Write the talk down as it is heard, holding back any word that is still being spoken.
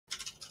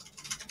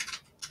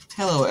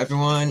Hello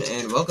everyone,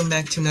 and welcome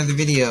back to another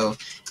video. In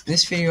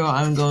this video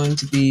I'm going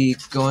to be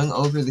going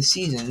over the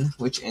season,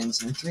 which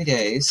ends in 3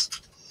 days.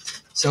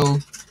 So,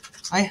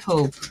 I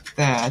hope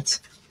that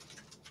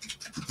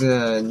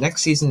the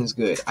next season is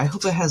good. I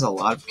hope it has a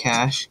lot of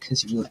cash,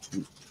 because you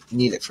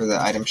need it for the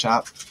item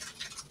shop.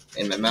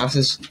 And my mouse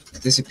has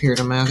disappeared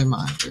on my other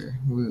monitor.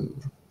 Woo.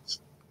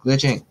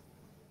 Glitching.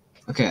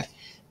 Okay.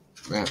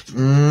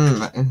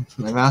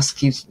 My mouse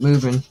keeps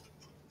moving.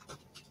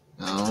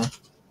 No.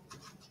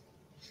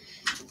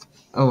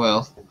 Oh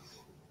well.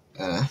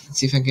 Let's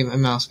see if I can get my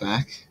mouse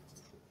back.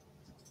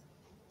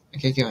 I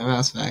can't get my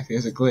mouse back.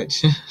 There's a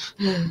glitch.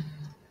 I'm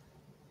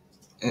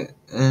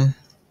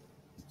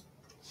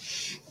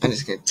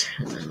just gonna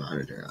turn my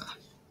monitor off.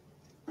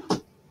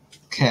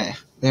 Okay,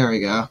 there we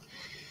go.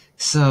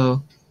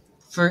 So,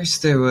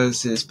 first there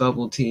was this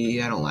bubble tea.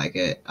 I don't like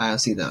it. I don't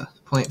see the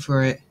point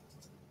for it.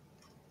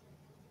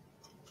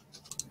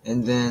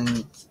 And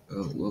then,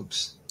 oh,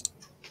 whoops.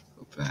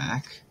 Go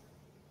back.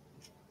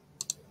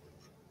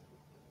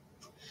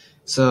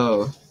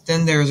 So,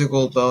 then there was a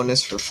gold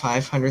bonus for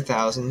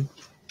 500,000.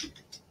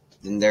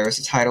 Then there was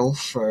a title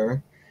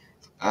for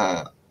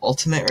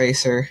Ultimate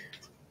Racer.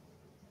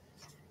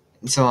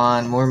 And so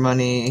on. More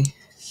money.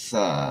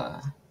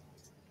 The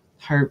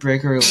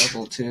Heartbreaker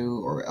Level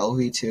 2 or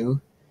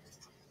LV2.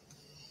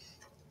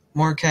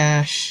 More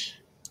cash.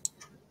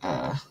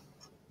 Clap,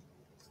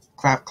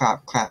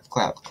 clap, clap,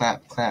 clap,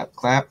 clap, clap,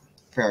 clap.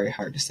 Very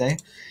hard to say.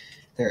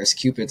 There's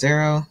Cupid's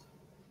Arrow.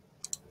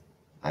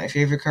 My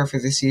favorite car for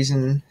this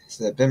season is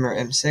the Bimmer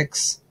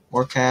M6.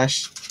 More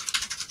cash.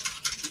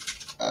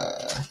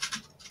 A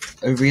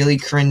really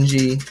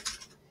cringy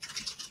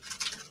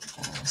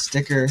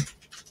sticker.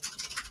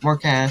 More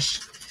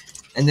cash.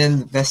 And then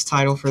the best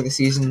title for the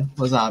season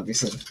was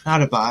obviously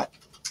not a bot.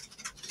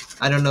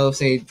 I don't know if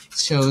they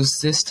chose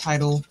this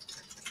title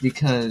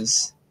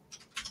because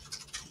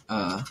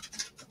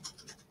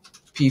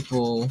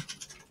people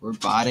were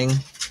botting.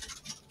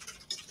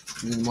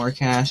 And then more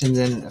cash. And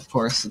then, of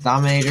course, the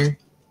Dominator.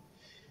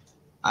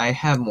 I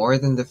have more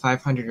than the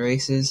 500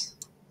 races.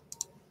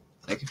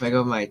 Like, if I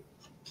go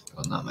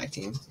not my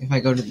team. If I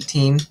go to the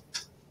team,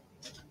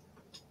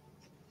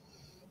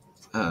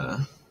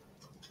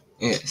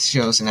 it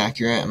shows an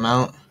accurate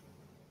amount.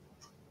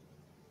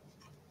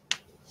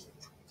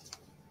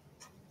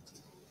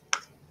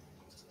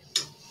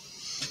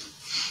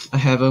 I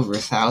have over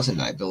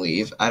 1,000, I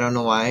believe. I don't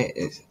know why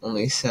it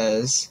only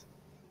says,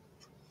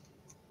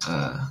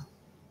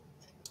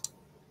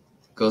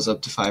 goes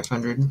up to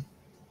 500.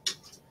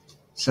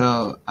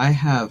 So, I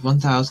have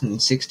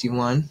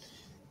 1,061,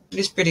 which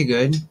is pretty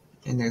good,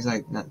 and there's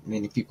like not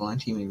many people on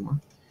team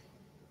anymore.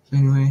 So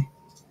anyway,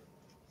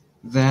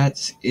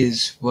 that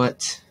is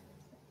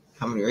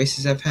how many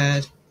races I've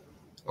had,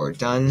 or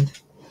done.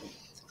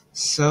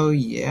 So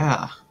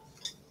yeah,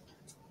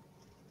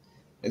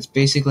 it's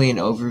basically an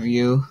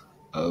overview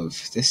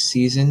of this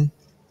season,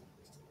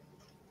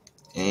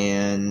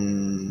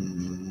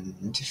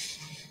 and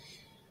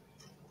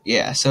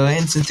yeah, so it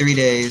ends in 3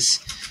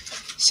 days.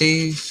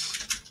 Save.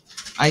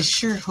 I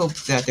sure hope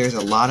that there's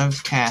a lot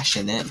of cash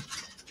in it,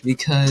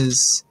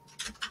 because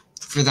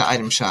for the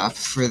item shop,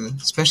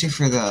 especially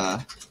for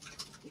the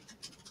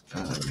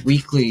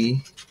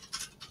weekly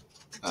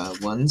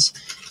ones,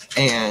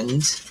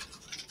 and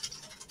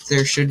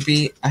there should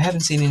be. I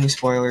haven't seen any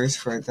spoilers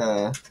for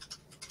the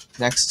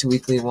next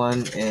weekly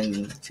one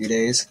in a few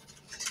days,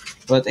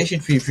 but they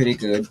should be pretty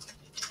good.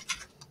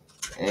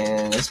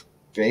 And that's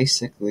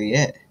basically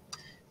it.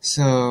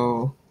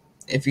 So,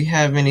 if you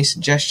have any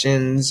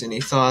suggestions,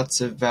 any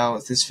thoughts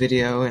about this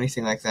video,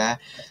 anything like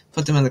that,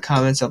 put them in the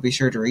comments. I'll be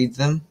sure to read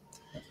them.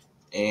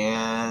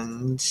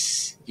 And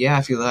yeah,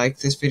 if you like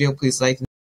this video, please like